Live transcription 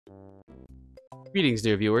Greetings,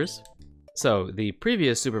 dear viewers. So, the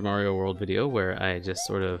previous Super Mario World video where I just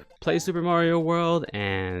sort of play Super Mario World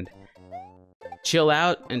and chill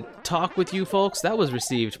out and talk with you folks, that was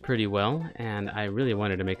received pretty well, and I really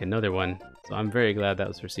wanted to make another one. So I'm very glad that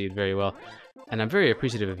was received very well. And I'm very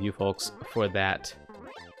appreciative of you folks for that.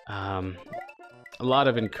 A lot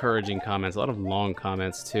of encouraging comments, a lot of long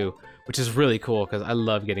comments too, which is really cool because I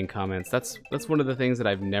love getting comments. That's one of the things that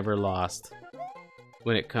I've never lost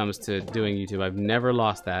when it comes to doing YouTube. I've never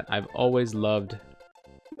lost that. I've always loved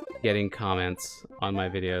getting comments on my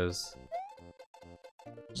videos.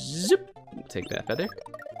 Zip! Take that feather.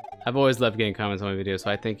 I've always loved getting comments on my videos, so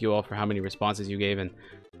I thank you all for how many responses you gave, and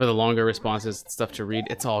for the longer responses, stuff to read.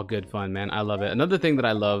 It's all good fun, man. I love it. Another thing that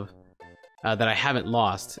I love that I haven't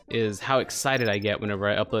lost is how excited I get whenever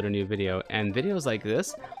I upload a new video, and videos like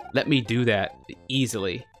this let me do that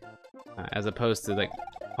easily, as opposed to like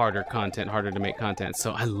harder to make content.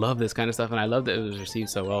 So I love this kind of stuff, and I love that it was received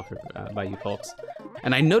so well by you folks.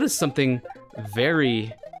 And I noticed something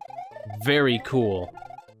very, very cool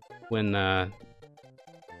when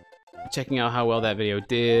checking out how well that video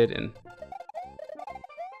did and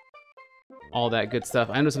all that good stuff.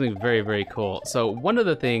 I noticed something very, very cool. So one of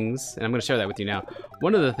the things, and I'm going to share that with you now,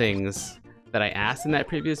 one of the things that I asked in that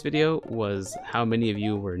previous video was how many of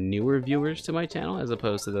you were newer viewers to my channel as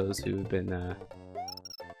opposed to those who've been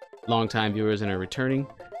long-time viewers and are returning.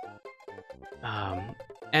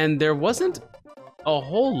 And there wasn't a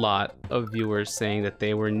whole lot of viewers saying that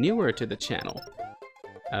they were newer to the channel.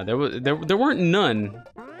 There weren't none.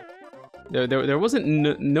 There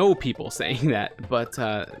wasn't no people saying that, but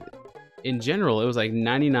in general, it was like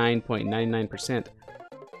 99.99%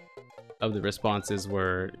 of the responses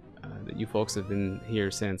were that you folks have been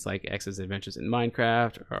here since, like X's Adventures in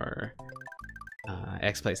Minecraft, or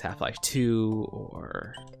X Plays Half-Life 2,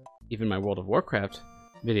 or even my World of Warcraft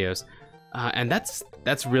videos, and that's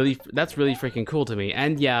really freaking cool to me.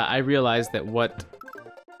 And yeah, I realized that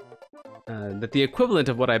that the equivalent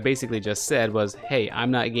of what I basically just said was, hey,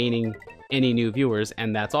 I'm not gaining any new viewers,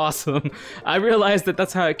 and that's awesome. I realized that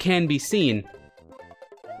that's how it can be seen.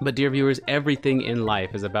 But dear viewers, everything in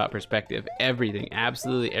life is about perspective. Everything,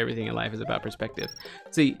 absolutely everything in life is about perspective.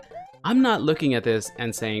 See, I'm not looking at this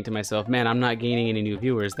and saying to myself, man, I'm not gaining any new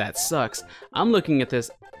viewers, that sucks. I'm looking at this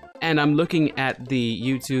and I'm looking at the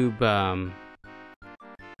YouTube,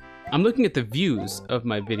 I'm looking at the views of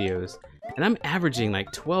my videos, and I'm averaging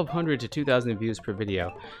like 1,200 to 2,000 views per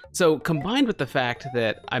video. So combined with the fact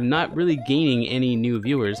that I'm not really gaining any new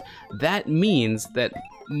viewers, that means that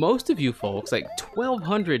most of you folks, like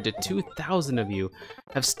 1,200 to 2,000 of you,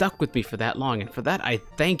 have stuck with me for that long, and for that I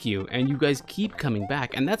thank you, and you guys keep coming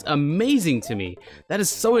back, and that's amazing to me. That is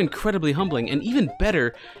so incredibly humbling, and even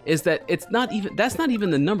better is that that's not even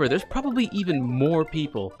the number. There's probably even more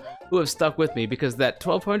people who have stuck with me, because that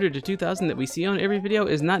 1,200 to 2,000 that we see on every video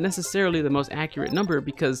is not necessarily the most accurate number,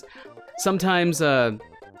 because sometimes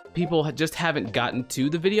people just haven't gotten to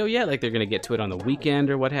the video yet, like they're gonna get to it on the weekend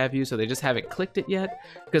or what have you, so they just haven't clicked it yet.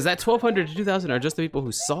 Because that 1,200 to 2,000 are just the people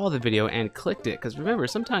who saw the video and clicked it. Because remember,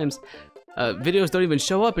 sometimes videos don't even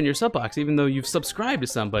show up in your sub box, even though you've subscribed to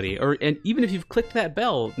somebody, and even if you've clicked that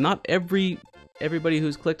bell. Not everybody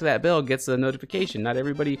who's clicked that bell gets a notification. Not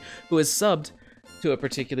everybody who is subbed to a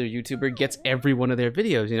particular YouTuber gets every one of their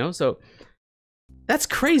videos, you know? So that's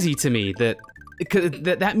crazy to me that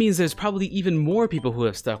that means there's probably even more people who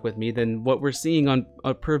have stuck with me than what we're seeing on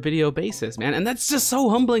a per video basis, man. And that's just so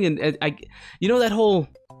humbling. And you know, that whole,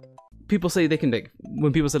 people say they can, like,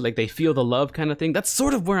 when people said like they feel the love kind of thing, that's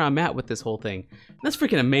sort of where I'm at with this whole thing. And that's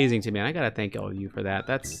freaking amazing to me, and I gotta thank all of you for that.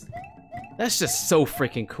 That's just so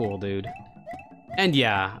freaking cool, dude. And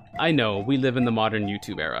yeah, I know we live in the modern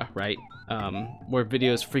YouTube era, right? Where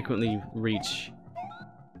videos frequently reach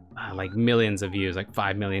like millions of views, like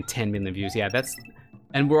 5 million, 10 million views. Yeah,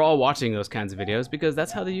 and we're all watching those kinds of videos because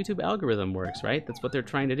that's how the YouTube algorithm works, right? That's what they're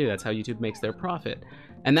trying to do. That's how YouTube makes their profit.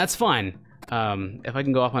 And that's fine. If I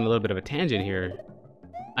can go off on a little bit of a tangent here,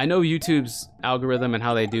 I know YouTube's algorithm and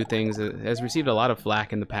how they do things has received a lot of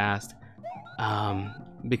flack in the past,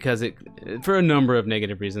 because for a number of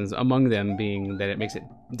negative reasons, among them being that it makes it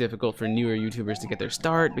difficult for newer YouTubers to get their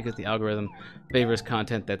start, because the algorithm favors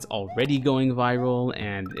content that's already going viral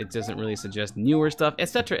and it doesn't really suggest newer stuff,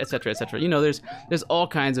 etc., etc., etc. You know, there's all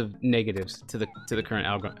kinds of negatives to the current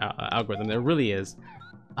algorithm. There really is.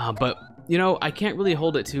 But you know, I can't really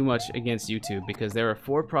hold it too much against YouTube, because they're a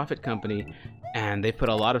for-profit company and they put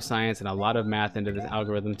a lot of science and a lot of math into this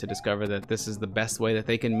algorithm to discover that this is the best way that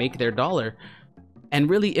they can make their dollar. And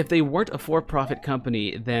really, if they weren't a for-profit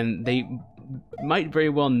company, then they might very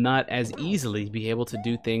well not as easily be able to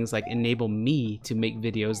do things like enable me to make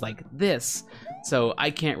videos like this. So I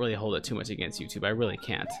can't really hold it too much against YouTube. I really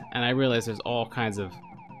can't. And I realize there's all kinds of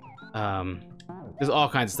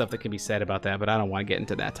stuff that can be said about that, but I don't want to get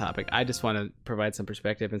into that topic. I just want to provide some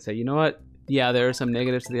perspective and say, you know what? Yeah, there are some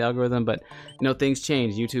negatives to the algorithm, but you know, things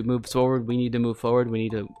change. YouTube moves forward. We need to move forward. We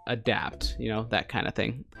need to adapt, you know, that kind of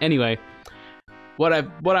thing. Anyway, what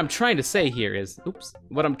I'm trying to say here is,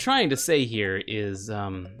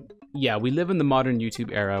 yeah, we live in the modern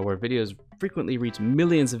YouTube era where videos frequently reach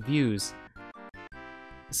millions of views.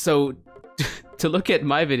 So to look at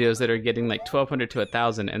my videos that are getting like 1,200 to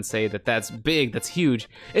 1,000 and say that that's big, that's huge,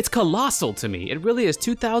 it's colossal to me. It really is.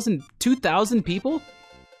 2,000 people?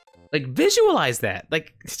 Like, visualize that.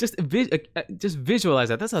 Like, just visualize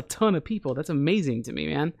that. That's a ton of people. That's amazing to me,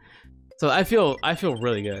 man. So I feel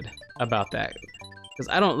really good about that. Because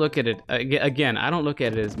I don't look at it, again, I don't look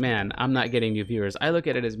at it as, man, I'm not getting new viewers. I look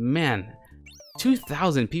at it as, man,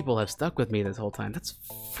 2,000 people have stuck with me this whole time. That's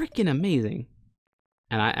freaking amazing.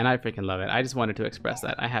 And I freaking love it. I just wanted to express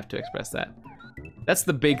that. I have to express that. That's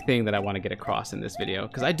the big thing that I want to get across in this video,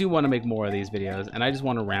 because I do want to make more of these videos, and I just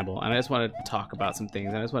want to ramble, and I just want to talk about some things,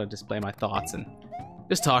 and I just want to display my thoughts and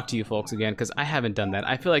just talk to you folks again, because I haven't done that.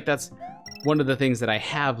 I feel like that's one of the things that I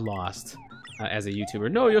have lost as a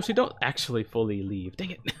YouTuber. No, Yoshi, don't actually fully leave.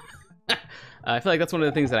 Dang it. I feel like that's one of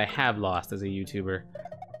the things that I have lost as a YouTuber.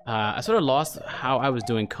 I sort of lost how I was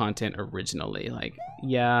doing content originally. Like,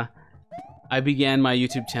 yeah, I began my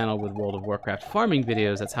YouTube channel with World of Warcraft farming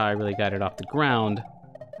videos. That's how I really got it off the ground,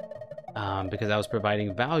 because I was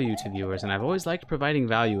providing value to viewers, and I've always liked providing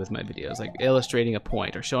value with my videos, like illustrating a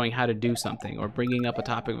point, or showing how to do something, or bringing up a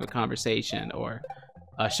topic of a conversation, or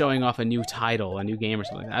showing off a new title, a new game, or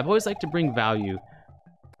something like that. I've always liked to bring value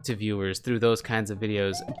to viewers through those kinds of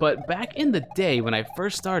videos. But back in the day when I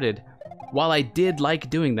first started, while I did like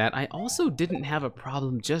doing that, I also didn't have a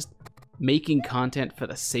problem just making content for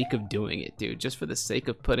the sake of doing it, dude. Just for the sake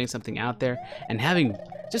of putting something out there and having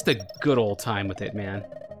just a good old time with it, man.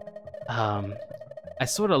 I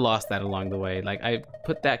sort of lost that along the way. Like, I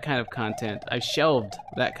put that kind of content, I shelved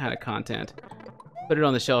that kind of content, put it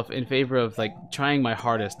on the shelf in favor of like trying my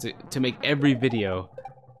hardest to make every video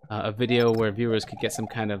a video where viewers could get some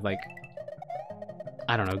kind of like,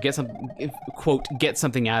 I don't know, get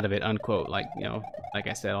something out of it, unquote. Like, you know, like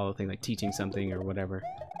I said, all the things like teaching something or whatever.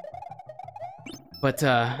 But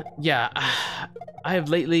yeah, I have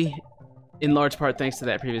lately, in large part thanks to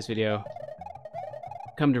that previous video,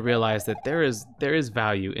 come to realize that there is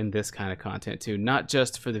value in this kind of content too, not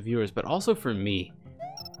just for the viewers, but also for me.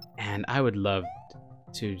 And I would love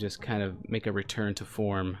to just kind of make a return to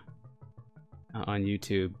form on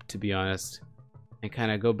YouTube, to be honest, and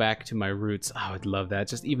kind of go back to my roots. I would love that.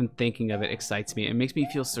 Just even thinking of it excites me. It makes me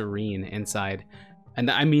feel serene inside. And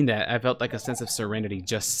I mean that. I felt like a sense of serenity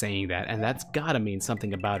just saying that, and that's gotta mean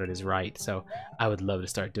something about it is right. So I would love to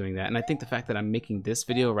start doing that. And I think the fact that I'm making this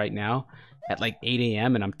video right now at like 8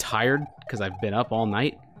 a.m. and I'm tired because I've been up all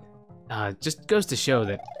night, just goes to show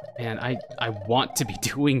that, man, I want to be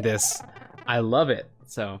doing this. I love it.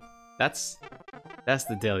 So that's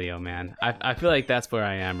the dealio, man. I feel like that's where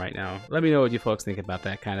I am right now. Let me know what you folks think about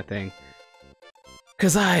that kind of thing,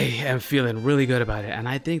 because I am feeling really good about it, and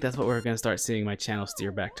I think that's what we're going to start seeing my channel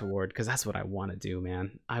steer back toward, because that's what I want to do,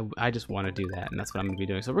 man. I just want to do that, and that's what I'm going to be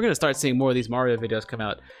doing. So we're going to start seeing more of these Mario videos come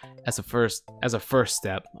out as a first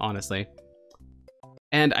step, honestly.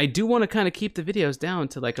 And I do want to kind of keep the videos down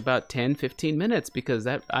to like about 10-15 minutes, because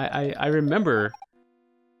that I remember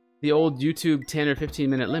the old YouTube 10 or 15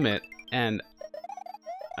 minute limit, and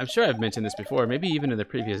I'm sure I've mentioned this before, maybe even in the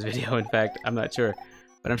previous video, in fact, I'm not sure.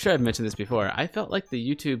 But I'm sure I've mentioned this before. I felt like the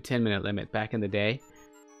YouTube 10-minute limit back in the day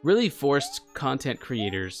really forced content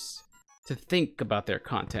creators to think about their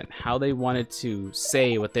content, how they wanted to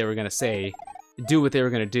say what they were going to say, do what they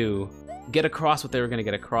were going to do, get across what they were going to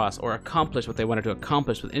get across, or accomplish what they wanted to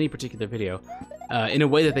accomplish with any particular video in a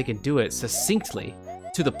way that they can do it succinctly,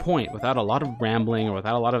 to the point, without a lot of rambling or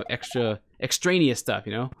without a lot of extraneous stuff,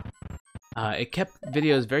 you know? It kept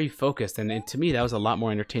videos very focused, and to me that was a lot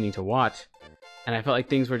more entertaining to watch. And I felt like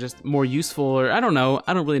things were just more useful, or I don't know,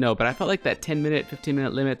 I don't really know, but I felt like that 10-minute,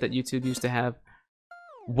 15-minute limit that YouTube used to have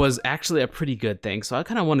was actually a pretty good thing. So I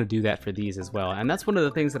kind of want to do that for these as well. And that's one of the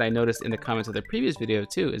things that I noticed in the comments of the previous video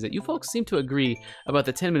too, is that you folks seem to agree about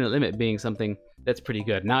the 10-minute limit being something that's pretty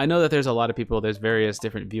good. Now I know that there's a lot of people, there's various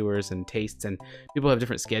different viewers and tastes, and people have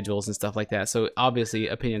different schedules and stuff like that. So obviously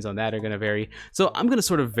opinions on that are going to vary. So I'm going to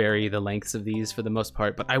sort of vary the lengths of these for the most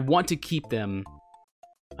part, but I want to keep them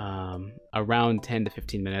around 10 to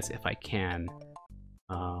 15 minutes if I can,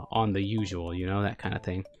 on the usual, you know, that kind of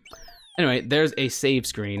thing. Anyway, there's a save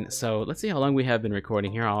screen. So let's see how long we have been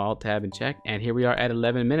recording here. I'll alt tab and check. And here we are at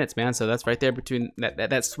 11 minutes, man. So that's right there between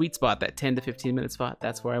that sweet spot, that 10 to 15 minute spot.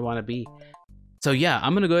 That's where I want to be. So yeah,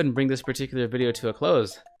 I'm going to go ahead and bring this particular video to a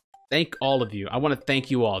close. Thank all of you. I want to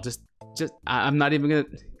thank you all. I'm not even going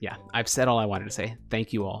to, yeah, I've said all I wanted to say.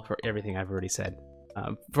 Thank you all for everything I've already said.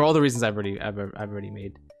 For all the reasons I've already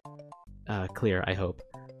made clear, I hope.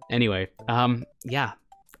 Anyway, yeah,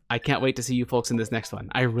 I can't wait to see you folks in this next one.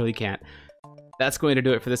 I really can't. That's going to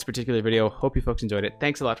do it for this particular video. Hope you folks enjoyed it.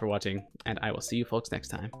 Thanks a lot for watching, and I will see you folks next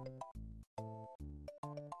time.